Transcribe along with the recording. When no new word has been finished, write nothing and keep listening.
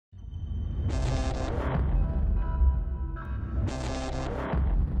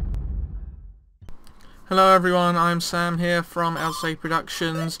Hello everyone, I'm Sam here from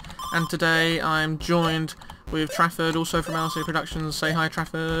LCAProductions, and today I'm joined with Trafford, also from LCAProductions. Say hi,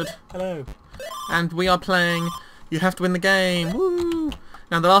 Trafford. Hello. And we are playing You Have to Win the Game. Woo!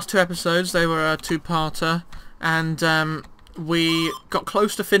 Now the last two episodes, they were a two-parter, and we got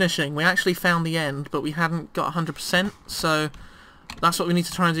close to finishing. We actually found the end, but we hadn't got 100%, so that's what we need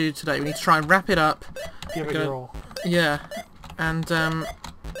to try and do today. We need to try and wrap it up. Give it your all. Yeah, and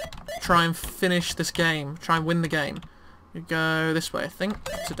try and finish this game. Try and win the game. We go this way, I think,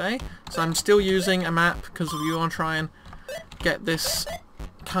 today. So I'm still using a map because we want to try and get this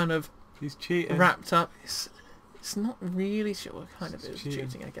kind of He's cheating. wrapped up. It's not really sure. Well, kind of is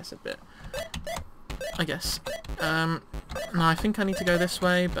cheating, I guess, a bit. I guess. No, I think I need to go this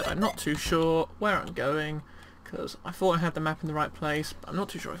way, but I'm not too sure where I'm going because I thought I had the map in the right place, but I'm not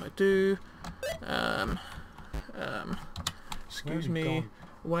too sure if I do. Excuse me.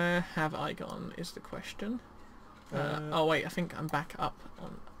 Where have I gone is the question. Oh wait, I think I'm back up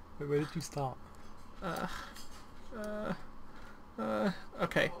on... Wait, where did you start?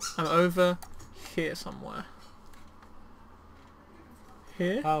 Okay, I'm over here somewhere.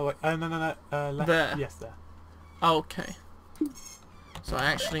 Here? Oh wait, no, left. There. Yes, there. Okay. So I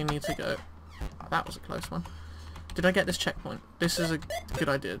actually need to go... That was a close one. Did I get this checkpoint? This is a good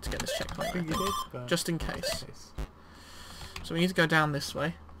idea to get this checkpoint, I think. You did, but Just in case. So we need to go down this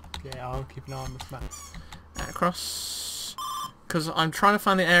way. Yeah, I'll keep an eye on this map. And across... Because I'm trying to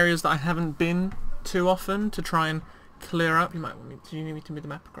find the areas that I haven't been too often to try and clear up. You might want me... Do you need me to move the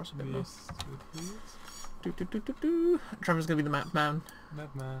map across a bit more? Yes, please. Trevor's going to be the map man.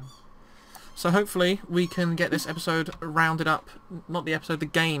 Map man. So hopefully we can get this episode rounded up. Not the episode, the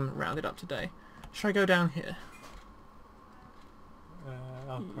game rounded up today. Should I go down here?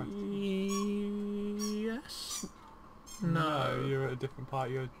 Oh, Christ. Yes? No. You're at a different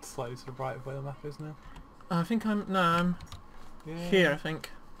part. You're slightly to the right of where the map is now. I think I'm... No, I'm Yeah. here, I think.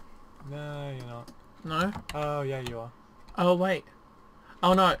 No, you're not. No? Oh, yeah, you are. Oh, wait.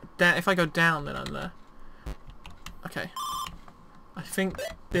 Oh, no. If I go down, then I'm there. Okay. I think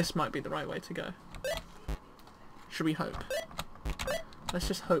this might be the right way to go. Should we hope? Let's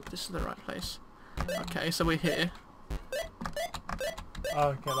just hope this is the right place. Okay, so we're here. Oh,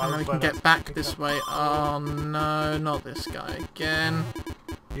 okay, And then we can get back this way. Oh no, not this guy again.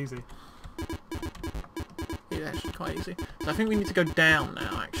 Easy. It's actually quite easy. So I think we need to go down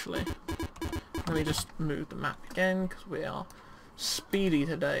now, actually. Let me just move the map again, because we are speedy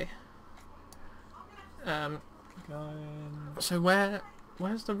today. So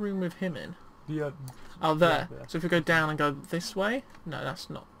where's the room with him in? Yeah. Oh, there. Yeah. So if we go down and go this way? No, that's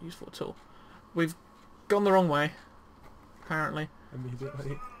not useful at all. We've gone the wrong way, apparently.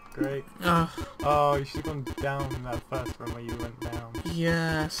 Immediately. Great. Oh, Oh, you should have gone down that first one where you went down.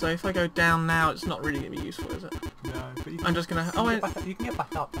 yeah, so if I go down now, it's not really going to be useful, is it? No, but you can, I'm just going to... Oh, wait. you can get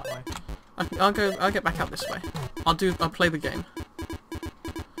back up that way. I'll get back up this way. I'll play the game.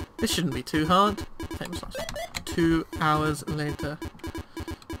 This shouldn't be too hard. Famous last 2 hours later.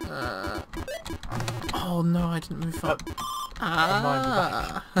 Oh no, I didn't move up.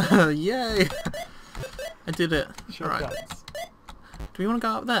 Ah! Yay! I did it. Alright. Do we want to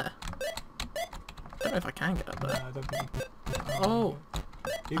go up there? I don't know if I can get up No, there. I don't think you can. Oh!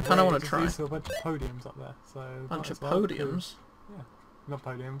 I kind of want to try. There's a bunch of podiums up there, so... Bunch of might as well podiums? Yeah, not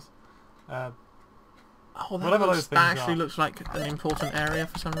podiums. Oh, Whatever those that things actually are. looks like an important area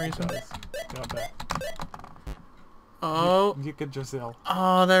for some It reason. does. Go up there. Oh! You could just ill.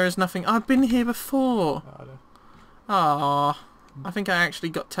 Oh, there is nothing. I've been here before! Oh, I don't- Ah, I think I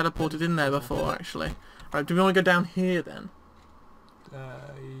actually got teleported in there before, actually. Right, do we want to go down here then?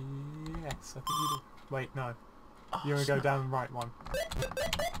 Yes, I think you do. Wait, no. Oh, You want to go snap. down the right one.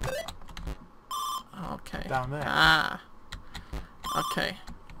 Okay. Down there. Ah. Okay.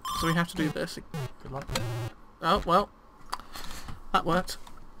 So we have to do this. Good luck. Oh, well. That worked.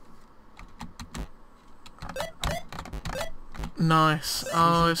 Nice.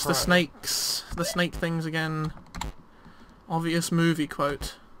 Oh, it's the snakes. The snake things again. Obvious movie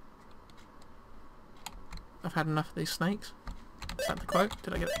quote. I've had enough of these snakes. Is that the quote?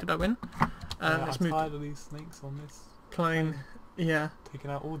 Did I win? Let's I'm move tired of these snakes on this plane. Yeah. taking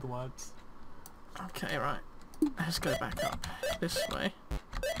out all the words. Okay, right. Let's go back up this way.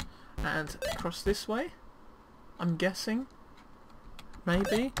 And across this way? I'm guessing?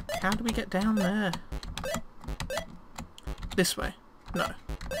 Maybe? How do we get down there? This way? No.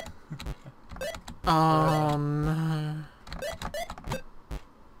 Oh no.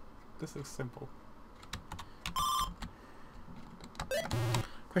 This looks simple.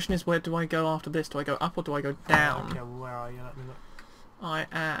 Question is, where do I go after this? Do I go up or do I go down? Okay, well, where are you? Let me look. I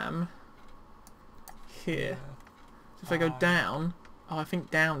am here. So if I go down... Oh, I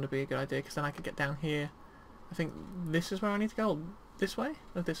think down would be a good idea, because then I could get down here. I think this is where I need to go. This way?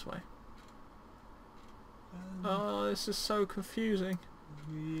 Or this way? Oh, this is so confusing.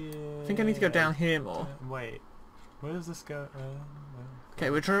 Yeah. I think I need to go down here more. Wait. Where does this go? Okay,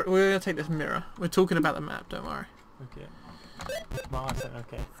 we're going to take this mirror. We're talking about the map, don't worry. Okay. Well, I said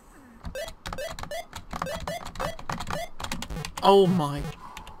okay. Oh my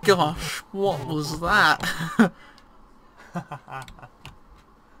gosh, what was that?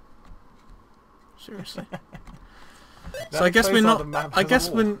 Seriously. So I guess we're not. I guess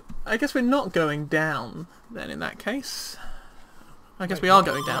we're not going down then. In that case, I guess we are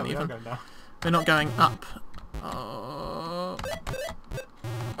going down even. We're not going up.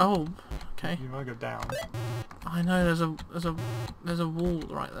 Oh, okay. You want to go down? I know there's a wall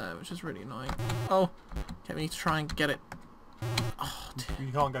right there, which is really annoying. Oh, okay, we need to try and get it. Oh, dear.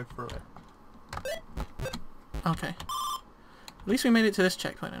 You can't go through it. Okay. At least we made it to this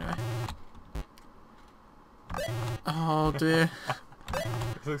checkpoint anyway. Oh dear.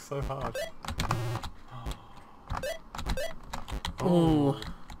 This looks so hard. Oh.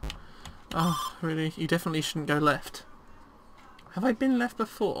 Oh, really? You definitely shouldn't go left. Have I been left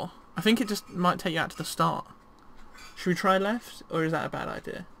before? I think it just might take you out to the start. Should we try left, or is that a bad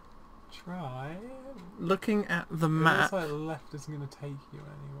idea? Try. Looking at the map... It looks like left isn't going to take you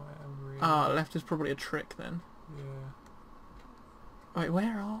anywhere, really. Ah, left is probably a trick then. Yeah. Wait,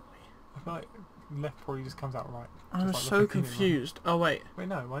 where are we? I feel like left probably just comes out right. I'm Just like so looking confused. Oh wait. Wait,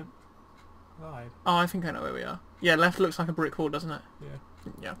 no, it won't. Right. Oh, I think I know where we are. Yeah, left looks like a brick wall, doesn't it? Yeah.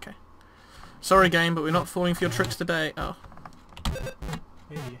 Yeah, okay. Sorry game, but we're not falling for your tricks today. Oh.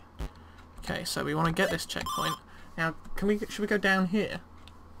 Hey. Okay, so we want to get this checkpoint. Now, should we go down here?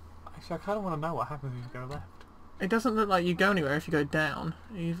 Actually, I kind of want to know what happens if you go left. It doesn't look like you go anywhere if you go down,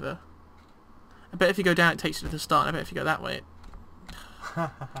 either. I bet if you go down it takes you to the start, and I bet if you go that way it...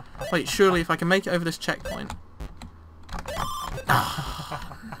 Wait, surely if I can make it over this checkpoint...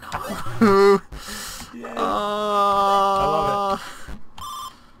 Oh, no. Yeah. Oh.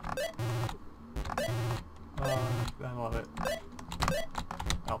 I love it.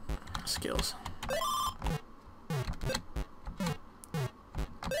 Oh. Skills.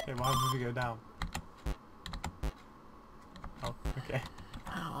 Okay, what happens if you go down? Oh, okay.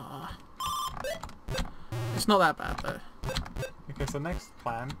 It's not that bad though. Okay, so next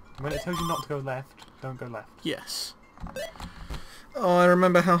plan, when it tells you not to go left, don't go left. Yes. Oh, I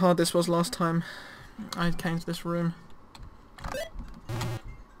remember how hard this was last time I came to this room.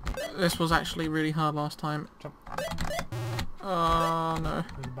 This was actually really hard last time. Jump. Oh no.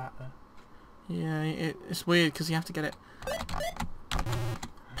 There's a bat there. Yeah, it's weird because you have to get it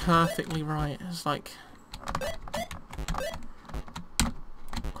perfectly right. It's like...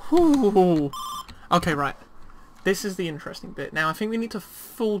 Whew. Okay, right. This is the interesting bit. Now, I think we need to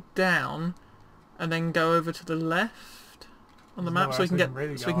fall down and then go over to the left on the map so we can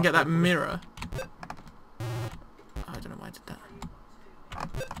get that mirror. I don't know why I did that.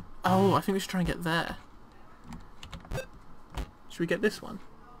 Oh, I think we should try and get there. Should we get this one?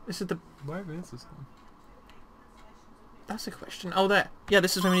 This is the... Where is this one? That's a question. Oh, there. Yeah,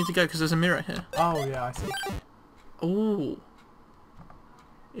 this is where we need to go because there's a mirror here. Oh, yeah, I see. Ooh.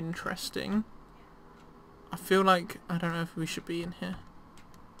 Interesting. I feel like... I don't know if we should be in here.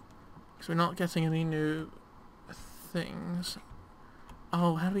 Because we're not getting any new things.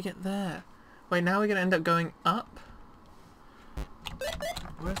 Oh, how do we get there? Wait, now we're going to end up going up?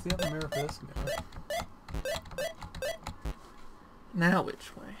 Where's the other mirror for this mirror? Now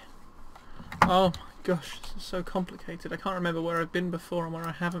which way? Oh my gosh, this is so complicated. I can't remember where I've been before and where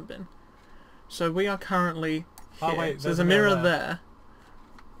I haven't been. So we are currently here. Oh, wait, so there's a mirror there.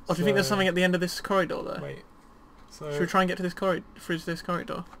 Or do you think there's So- something at the end of this corridor there? Wait. So... Should we try and get to this through to this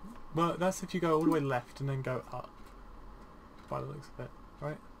corridor? Well, that's if you go all the way left and then go up. By the looks of it.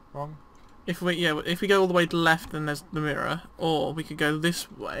 Right? Wrong? If we go all the way to the left, then there's the mirror. Or we could go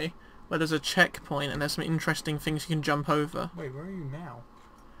this way, where there's a checkpoint and there's some interesting things you can jump over. Wait, where are you now?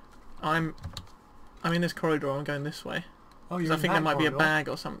 I'm in this corridor. I'm going this way. Oh, 'Cause you're I think there might be a corridor? bag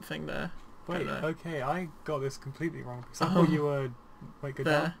or something there. Wait, Don't know. okay, I got this completely wrong because I Oh. thought you were... Wait, go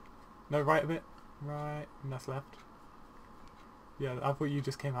There. down? No, right a bit. Right, and that's left. Yeah, I thought you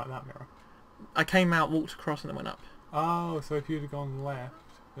just came out of that mirror. I came out, walked across, and then went up. Oh, so if you'd have gone left,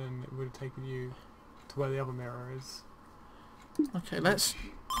 then it would have taken you to where the other mirror is. Okay, let's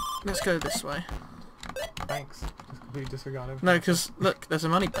go this way. Thanks. Just completely disregard everything. No, because look, there's a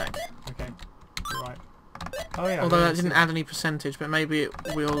money bag. Okay, you're right. Oh yeah. Although yeah, that didn't add any percentage, but maybe it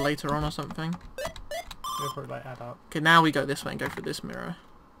will later on or something. It'll probably like add up. Okay, now we go this way and go for this mirror.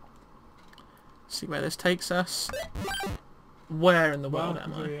 See where this takes us. Where in the world Well,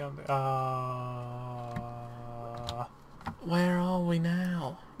 am I? Where are we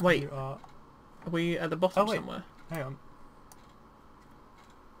now? Wait, are we at the bottom wait. somewhere? Hang on.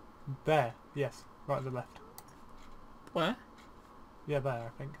 There. Yes. Right at the left. Where? Yeah,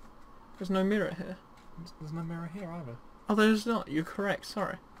 there, I think. There's no mirror here. There's no mirror here either. Oh, there's not. You're correct.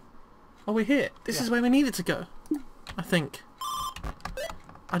 Sorry. Oh, we're here. This Yeah. is where we needed to go. I think.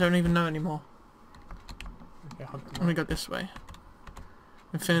 I don't even know anymore. Okay, I'm gonna go this way.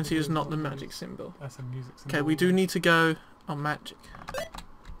 Infinity is not the magic symbol. That's a music symbol. Okay, we do need to go... Oh, magic.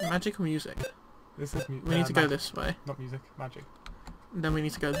 Magic or music? This is music. We need to go this way. Not music, magic. Then we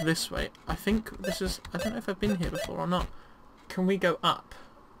need to go this way. I think this is... I don't know if I've been here before or not. Can we go up?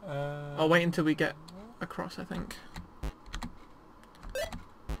 I'll wait until we get across, I think.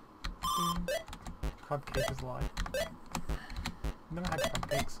 Crab cake is live. Never had crab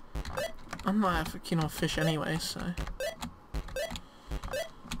cakes. I'm not keen on fish anyway, so...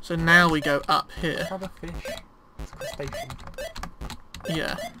 So now we go up here. Crab a fish. It's a crustacean.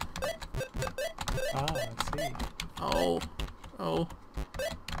 Yeah. Ah, I see. Oh. Oh.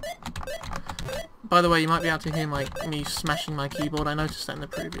 By the way, you might be able to hear me smashing my keyboard. I noticed that in the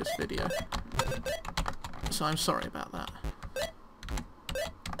previous video. So I'm sorry about that.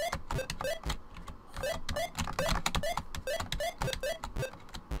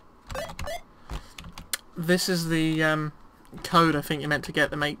 This is the code I think you're meant to get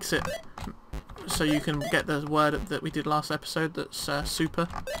that makes it so you can get the word that we did last episode that's super.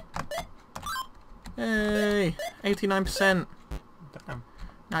 Hey! 89%! Damn.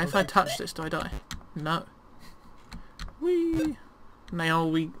 Now if I touch this, do I die? No. Whee! Now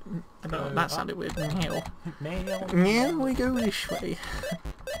we... I don't know, that sounded weird. Now. Now we go this way.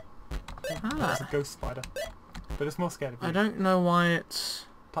 It's a ghost spider. But it's more scared of you. I don't know why it's...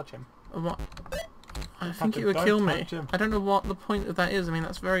 Touch him. What? I think it would kill me. I don't know what the point of that is. I mean,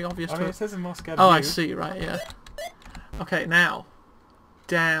 that's very obvious. I mean, it says it's more scared oh, of you. I see. Right, yeah. Okay, now.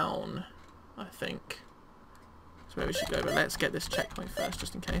 Down, I think. That's where we should go, but let's get this checkpoint first,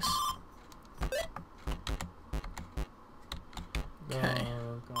 just in case. Okay.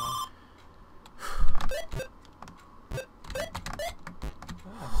 Oh,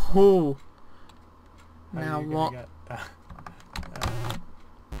 God. Ooh. How are Now you gonna what? get that?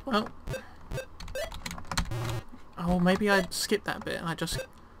 Well... Oh, maybe I skipped that bit and I just...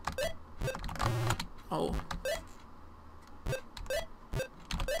 Oh.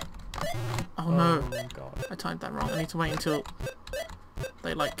 Oh no. God. I timed that wrong. I need to wait until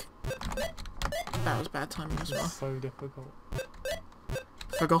they like... That was bad timing as well. It's so difficult.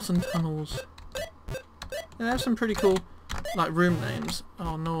 Forgotten tunnels. Yeah, there's some pretty cool like room names.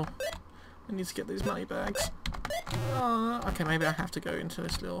 Oh no. I need to get these money bags. Okay, maybe I have to go into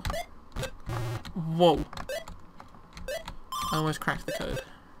this little... Whoa. I almost cracked the code.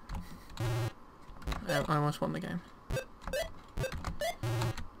 I almost won the game.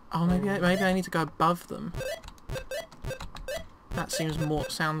 Oh, maybe I need to go above them. That sounds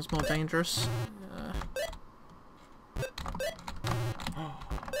more dangerous.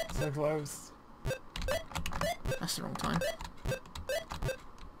 So close. That's the wrong time.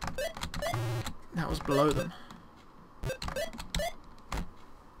 That was below them.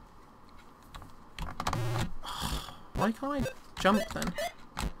 Why can't I jump then?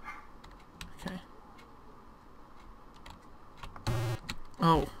 Okay.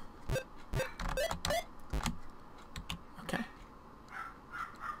 Oh. Okay.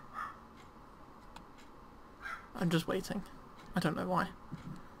 I'm just waiting. I don't know why.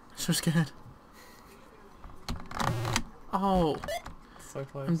 I'm so scared. Oh. So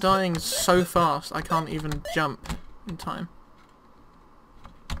close. I'm dying so fast I can't even jump in time.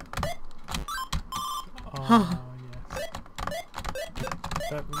 Oh,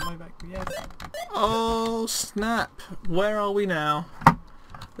 yes. My back, yes. Oh snap! Where are we now?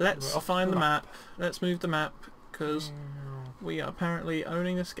 Let's We're off find the the map. Let's move the map because Mm. we are apparently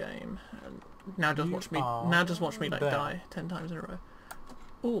owning this game. And now just You watch me. are Now just watch me like there. die 10 times in a row.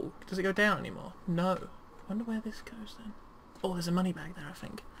 Oh, does it go down anymore? No. Wonder where this goes then. Oh, there's a money bag there, I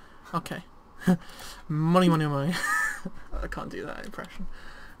think. Okay. Money, money, money. I can't do that impression.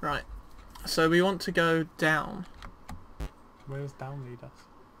 Right. So we want to go down Where does down lead us?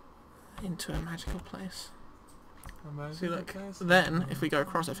 into a magical place. Amazing. See, look. Then, if we go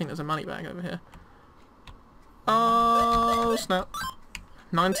across, I think there's a money bag over here. Oh, snap.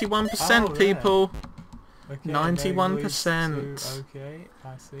 91% Oh, people. Okay, 91%. Okay,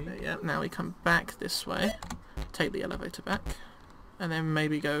 I see. Yeah, now we come back this way. Take the elevator back. And then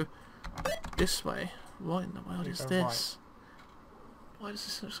maybe go this way. What in the world is Go this? Why does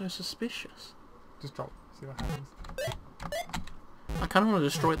this look so suspicious? Just drop. See what happens. I kind of want to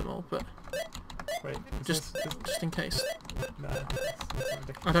destroy them all, but Wait. just in case. No. That's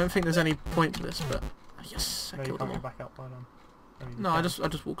ridiculous. I don't think there's any point to this, but yes, I No, you killed can't them all. get back up. Hold on. I mean, you No, can. I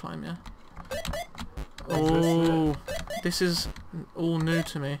just wall climb, yeah. Oh, Oh, this is all new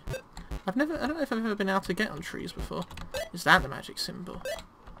to me. I don't know if I've ever been able to get on trees before. Is that the magic symbol?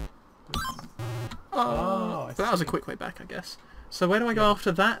 Oh, I but that was a see. quick way back, I guess. So where do I go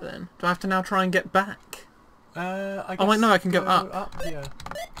after that then? Do I have to now try and get back? I guess Oh wait, no, I can go up. Yeah.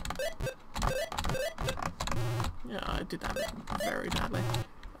 Yeah, I did that very badly.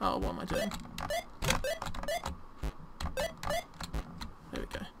 Oh, what am I doing? There we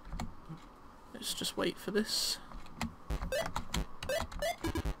go. Let's just wait for this.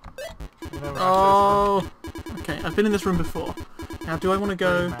 Oh! Okay, I've been in this room before. Now, do I want to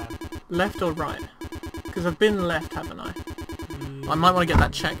go left or right? Because I've been left, haven't I? I might want to get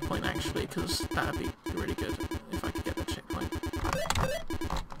that checkpoint, actually, because that would be really good if I could get that checkpoint.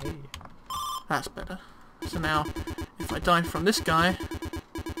 Hey. That's better. So now, if I die from this guy,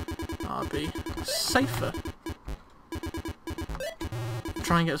 I'll be safer.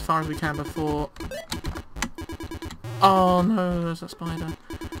 Try and get as far as we can before... Oh no, there's a spider.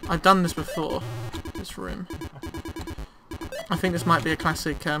 I've done this before, this room. I think this might be a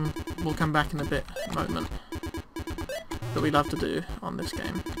classic we'll come back in a bit moment that we love to do on this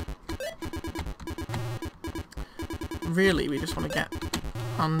game. Really, we just want to get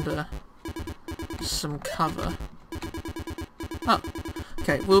under some cover. Oh,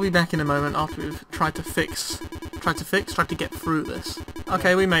 okay, we'll be back in a moment after we've tried to get through this.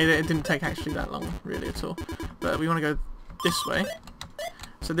 Okay, we made it. It didn't take actually that long, really, at all. But we want to go this way.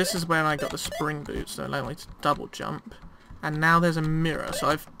 So this is where I got the spring boots, so allow me to double jump. And now there's a mirror, so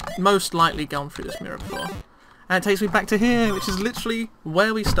I've most likely gone through this mirror before. And it takes me back to here, which is literally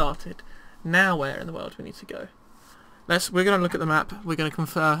where we started. Now where in the world do we need to go? We're going to look at the map, we're going to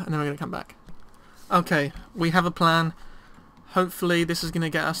confer, and then we're going to come back. Okay, we have a plan. Hopefully this is going to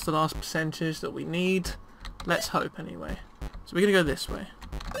get us the last percentage that we need. Let's hope anyway. So we're going to go this way.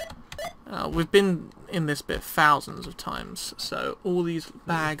 We've been in this bit thousands of times, so all these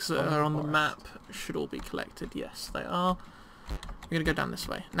bags that are on the map should all be collected. Yes, they are. We're going to go down this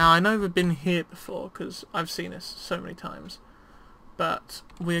way. Now, I know we've been here before, because I've seen this so many times, but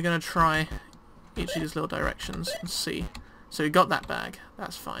we're going to try each of these little directions and see. So we got that bag.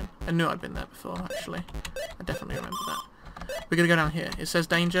 That's fine. I knew I'd been there before, actually. I definitely remember that. We're going to go down here. It says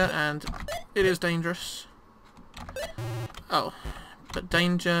danger, and it is dangerous. Oh. But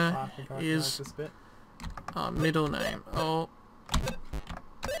danger is our middle name. Oh.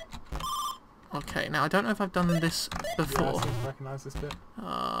 Okay, now I don't know if I've done this before. Yeah, I seem to recognise this bit.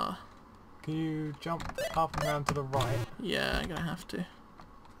 Can you jump up and round to the right? Yeah, I'm gonna have to.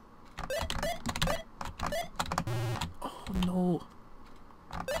 Oh no.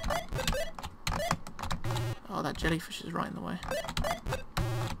 Oh, that jellyfish is right in the way.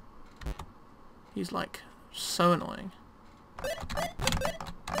 He's like so annoying.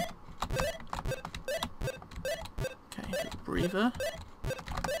 Okay, breather.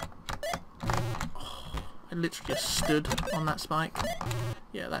 Oh, I literally just stood on that spike.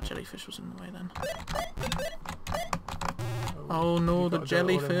 Yeah, that jellyfish was in the way then. Oh no, the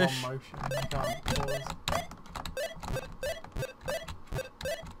jellyfish.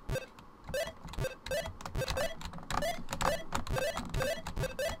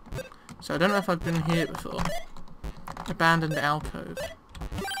 So I don't know if I've been here before. Abandoned alcove.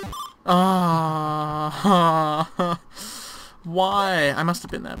 Ah, why? I must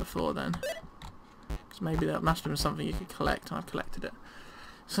have been there before then. Because maybe that must have been something you could collect, and I've collected it.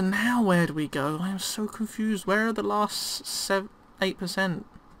 So now where do we go? I am so confused. Where are the last 8%?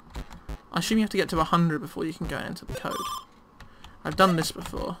 I assume you have to get to 100 before you can go into the code. I've done this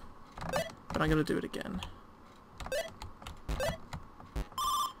before, but I'm going to do it again.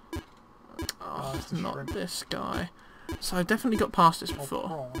 Oh, not this guy. So I've definitely got past this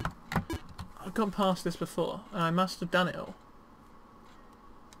before. I've gone past this before, and I must have done it all.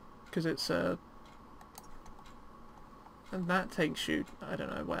 Because it's and that takes you, I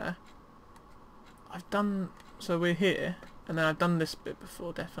don't know where. I've done, so we're here, and then I've done this bit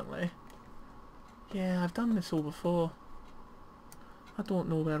before, definitely. Yeah, I've done this all before. I don't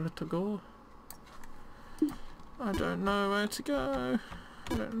know where to go. I don't know where to go.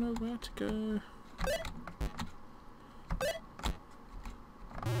 I don't know where to go.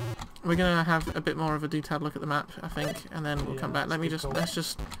 We're gonna have a bit more of a detailed look at the map, I think, and then we'll come back. Let's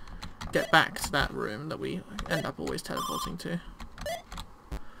just get back to that room that we end up always teleporting to.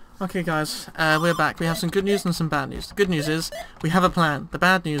 Okay guys, we're back. We have some good news and some bad news. The good news is we have a plan. The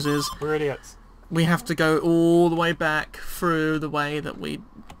bad news is we're idiots. we have to go all the way back through the way that we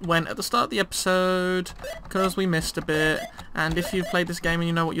went at the start of the episode, because we missed a bit. And if you've played this game and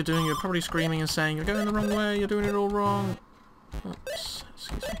you know what you're doing, you're probably screaming and saying, you're going the wrong way, you're doing it all wrong. Oops,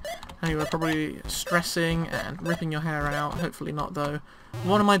 excuse me. And you were probably stressing and ripping your hair out. Hopefully not, though.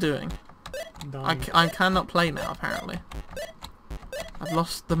 What am I doing? I cannot play now, apparently. I've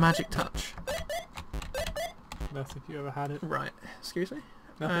lost the magic touch. That's if you ever had it. Right, excuse me?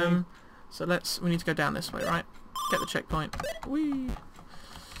 Nothing. So we need to go down this way, right? Get the checkpoint. Whee!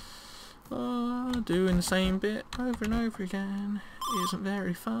 Doing the same bit over and over again isn't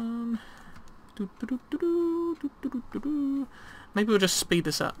very fun. Maybe we'll just speed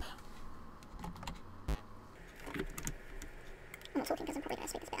this up. I'm not talking because I'm probably going to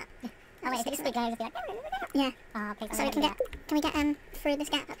speed this bit up. Oh wait, if it's going to be like... Yeah. Oh, okay, so can we get through this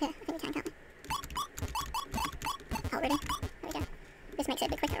gap up here? I think we can, can't we? Oh really? There we go. This makes it a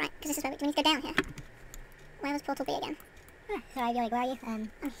bit quicker, right? Because this is where we need to go down here. Where was portal B again? Sorry, where are you?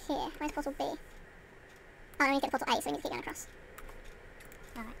 I'm here. Where's portal B? Oh, no, we need to get to portal A, so we need to keep going across.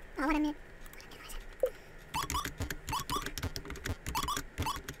 Alright. Oh, what a minute.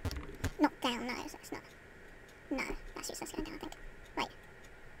 Not down, no, so it's not. No, that's useless going down, I think. Wait.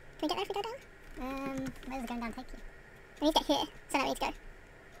 Can we get there if we go down? Where does going down take you? We need to get here, so that we need to go.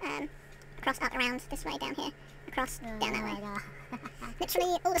 Across, up, around, this way, down here. Across, down that way.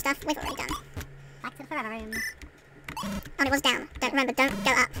 Literally all the stuff we've already done. Back to the forever room. Oh, it was down. Don't remember, don't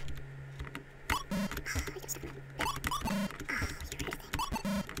go up.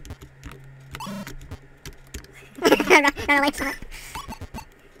 Run away from it.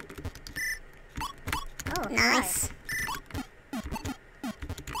 Oh, nice.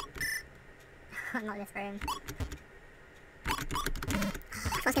 Not this room.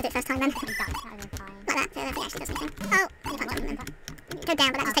 If I was going to do it first time then. Like that, so I don't think it actually does anything. Oh, you can't go up then. Go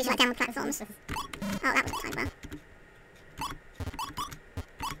down, but that just takes you like downward platforms. Oh, that was a time well.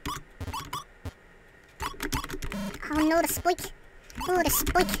 Oh no, the spoik! Oh, the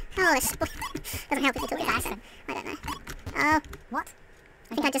spoik! Oh, the spoik! Doesn't help if you talk fast. I don't know. Oh, what?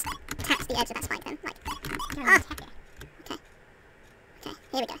 I think I just tapped the edge of that spike then. Like, ah! Okay. Okay,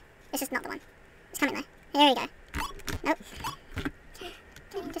 here we go. This is not the one. It's coming though. Here we go. Nope. Okay,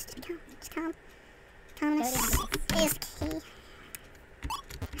 just calm. Just calm. Calmness is key.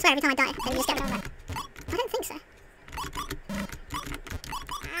 I swear every time I die, I just get over. I don't think so.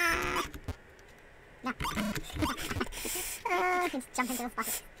 Ah! No. Just jump into the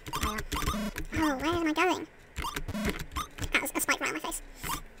bucket. Oh, where am I going? That was a spike right on my face.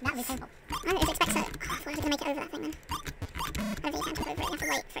 That would be painful. I don't expect so. Oh, I thought I was going to make it over that thing then. I don't think you can jump over it. You have to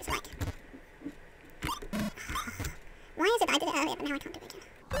wait for it to like... Why is it that I did it earlier but now I can't do it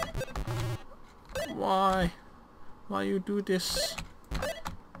again? Why? Why you do this?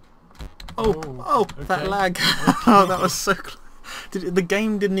 Oh, okay. That lag. Oh, that was so close. The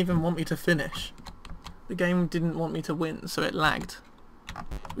game didn't even want me to finish. The game didn't want me to win, so it lagged.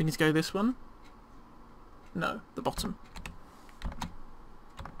 We need to go this one? No, the bottom.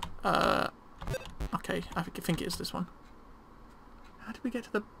 Okay, I think it is this one. How did we get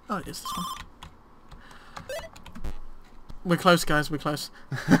to the... Oh, it is this one. We're close, guys, we're close.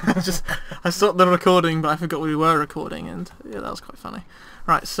 I stopped the recording, but I forgot we were recording, and yeah, that was quite funny.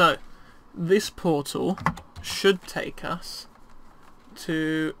 Right, so, this portal should take us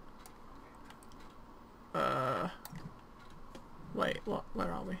to... Wait, what?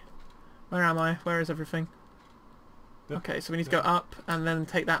 Where are we? Where am I? Where is everything? Okay, so we need to go up and then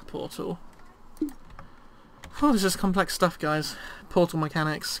take that portal. Oh, this is complex stuff, guys. Portal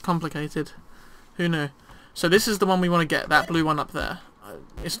mechanics, complicated. Who knew? So this is the one we want to get, that blue one up there.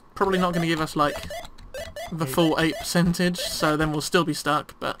 It's probably not going to give us, like, the full 8%, so then we'll still be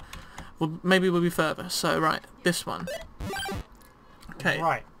stuck, but maybe we'll be further. So, right, this one. Okay.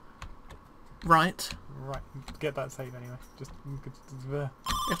 Right. Right. Right. Get that save anyway. Just... You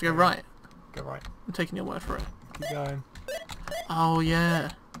have to go right. Go right. I'm taking your word for it. Keep going. Oh,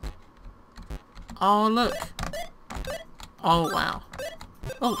 yeah. Oh, look. Oh, wow.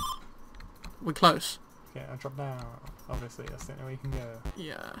 Oh. We're close. Okay, I drop down. Obviously, that's the only way you can go.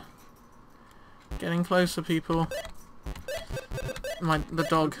 Yeah. Getting closer, people. The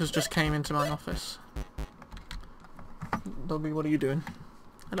dog has just came into my office. Doggy, what are you doing?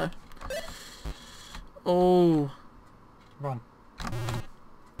 Hello. Oh. Run.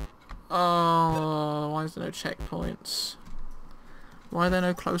 Oh, why is there no checkpoints? Why are there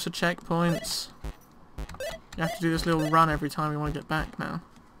no closer checkpoints? You have to do this little run every time you want to get back now.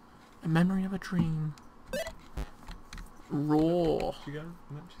 A memory of a dream. Raw. Did you go?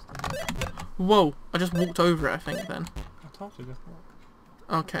 No, she's done. Whoa, I just walked over it, I think, then. I told you, just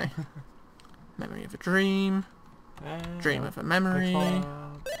walk. Okay. Memory of a dream. Dream of a memory.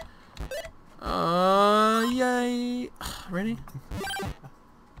 Yay! Really?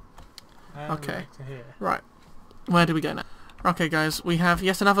 Okay. Back to here. Right. Where do we go now? Okay, guys, we have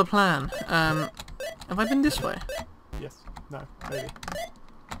yet another plan. Have I been this way? Yes. No. Maybe.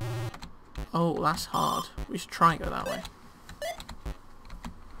 Oh, that's hard. We should try and go that way.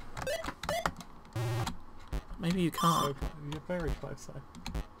 Maybe you can't. So, you're very close, though.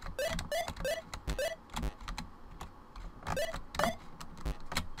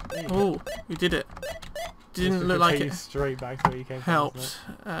 Oh, you did it. Didn't This look would like take you it straight back to where you came from, helped.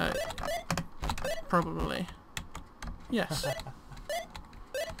 Probably. Yes.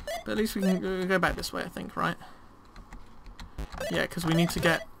 But at least we can go back this way, I think, right? Yeah, because we need to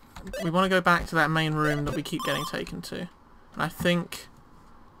get... We want to go back to that main room that we keep getting taken to. And I think...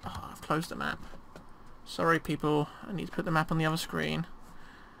 Oh, I've closed the map. Sorry, people. I need to put the map on the other screen.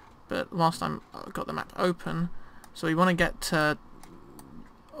 But whilst I've got the map open... So we want to get to...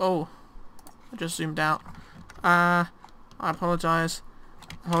 Oh, I just zoomed out. I apologise.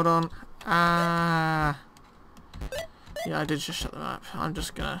 Hold on. Yeah, I did just shut the map. I'm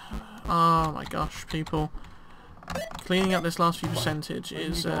just gonna... Oh my gosh, people. Cleaning up this last few percentage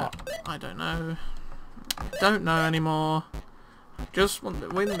is... I don't know. Don't know anymore. I just want to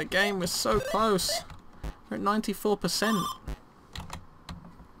win the game. We're so close. We're at 94%.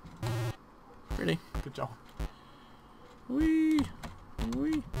 Really? Good job. Wee.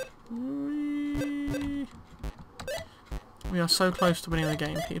 Wee. Wee. We are so close to winning the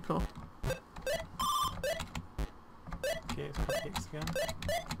game, people. Okay, it's cupcakes again.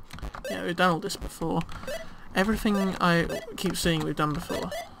 Yeah, we've done all this before. Everything I keep seeing we've done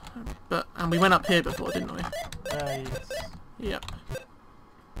before. And we went up here before, didn't we? Yes. Yep.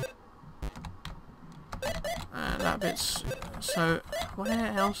 And that bit's... So, where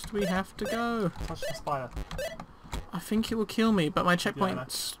else do we have to go? Touch the spider. I think it will kill me, but my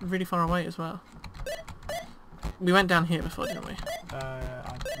checkpoint's really far away as well. We went down here before, didn't we? I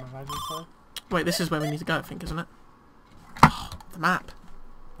imagine so. Wait, this is where we need to go, I think, isn't it? Oh, the map.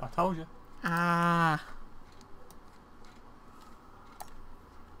 I told you. Ah.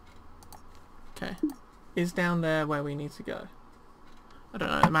 Okay. Is down there where we need to go? I don't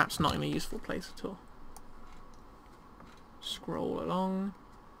know, the map's not in a useful place at all. Scroll along.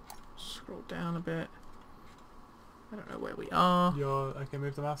 Scroll down a bit. I don't know where we are. You're... Okay,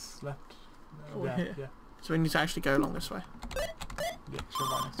 move the mouse left. Oh, yeah, here. yeah. So we need to actually go along this way. Yeah, sure,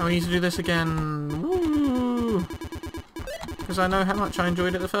 right next to And we need to do this again. Woo! Because I know how much I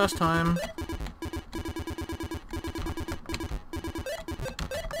enjoyed it the first time.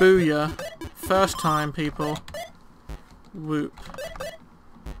 Booyah. First time, people. Whoop.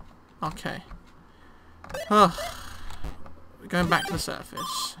 Okay. Oh. We're going back to the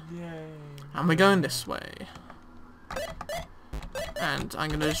surface. Yay. And we're going this way. And I'm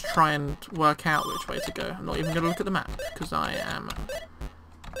going to just try and work out which way to go. I'm not even going to look at the map, because I am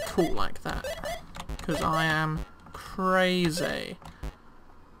cool like that. Because I am crazy.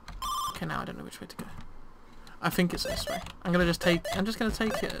 Okay, now I don't know which way to go. I think it's this way. I'm just going to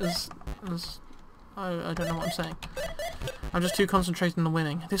take it as I don't know what I'm saying. I'm just too concentrated on the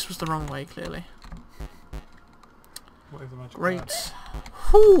winning. This was the wrong way, clearly. What is the magic Great. word?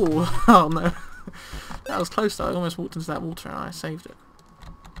 Whew! Oh no. That was close though. I almost walked into that water and I saved it.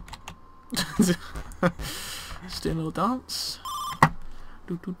 Just doing a little dance.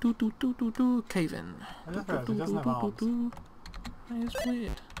 Do do do do do do do. Cave in. I just realised it doesn't have arms. That is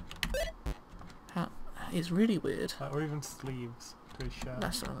weird. It's really weird. Or even sleeves to his shirt.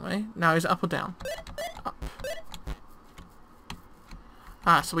 That's the wrong way. Now is it up or down? Up.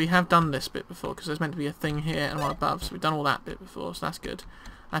 Ah, so we have done this bit before because there's meant to be a thing here and one above. So we've done all that bit before, so that's good.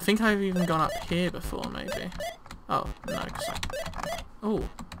 I think I've even gone up here before, maybe. Oh, no, because oh.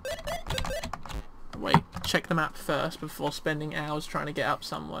 Wait, check the map first before spending hours trying to get up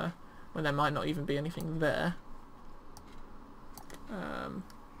somewhere when there might not even be anything there.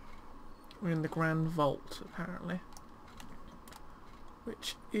 We're in the Grand Vault, apparently.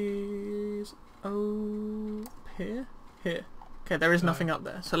 Which is... Oh... Here? Here. Okay, there is nothing up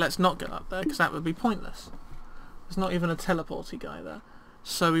there, so let's not go up there, because that would be pointless. There's not even a teleporty guy there.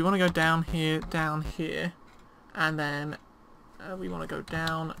 So we want to go down here, and then we want to go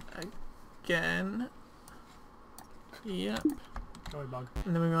down again. Yep. Go bug.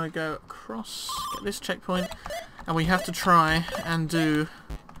 And then we want to go across, get this checkpoint, and we have to try and do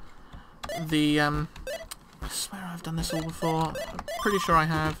the, I swear I've done this all before. I'm pretty sure I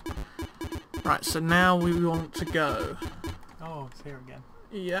have. Right, so now we want to go. Oh, it's here again.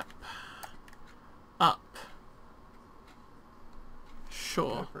 Yep. Up.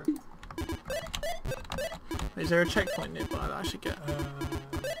 Sure. Go for it. Is there a checkpoint nearby that I should get?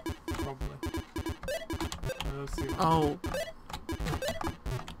 Probably. Let's see. Oh.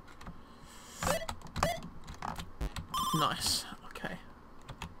 Nice. Okay.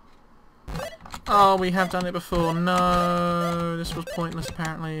 Oh, we have done it before. No, this was pointless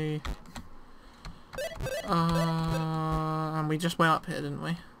apparently. And we just went up here, didn't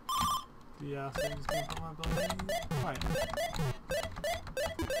we? Yeah, so I'm just going to put my blade. Right.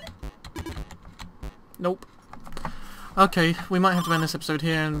 Nope. Okay, we might have to end this episode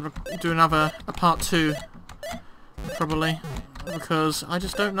here and do a part 2. Probably. Because I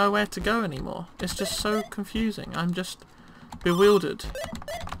just don't know where to go anymore. It's just so confusing. I'm just bewildered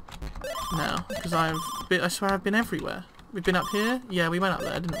now. Because I swear I've been everywhere. We've been up here? Yeah, we went up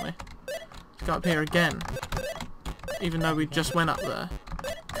there, didn't we? Let's go up here again. Even though we just went up there.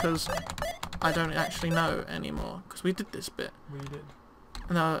 Because I don't actually know anymore. Because we did this bit. We did.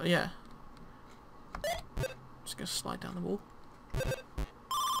 No, yeah. Just gonna slide down the wall.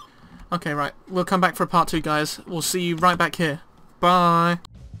 Okay, right. We'll come back for a part 2, guys. We'll see you right back here. Bye.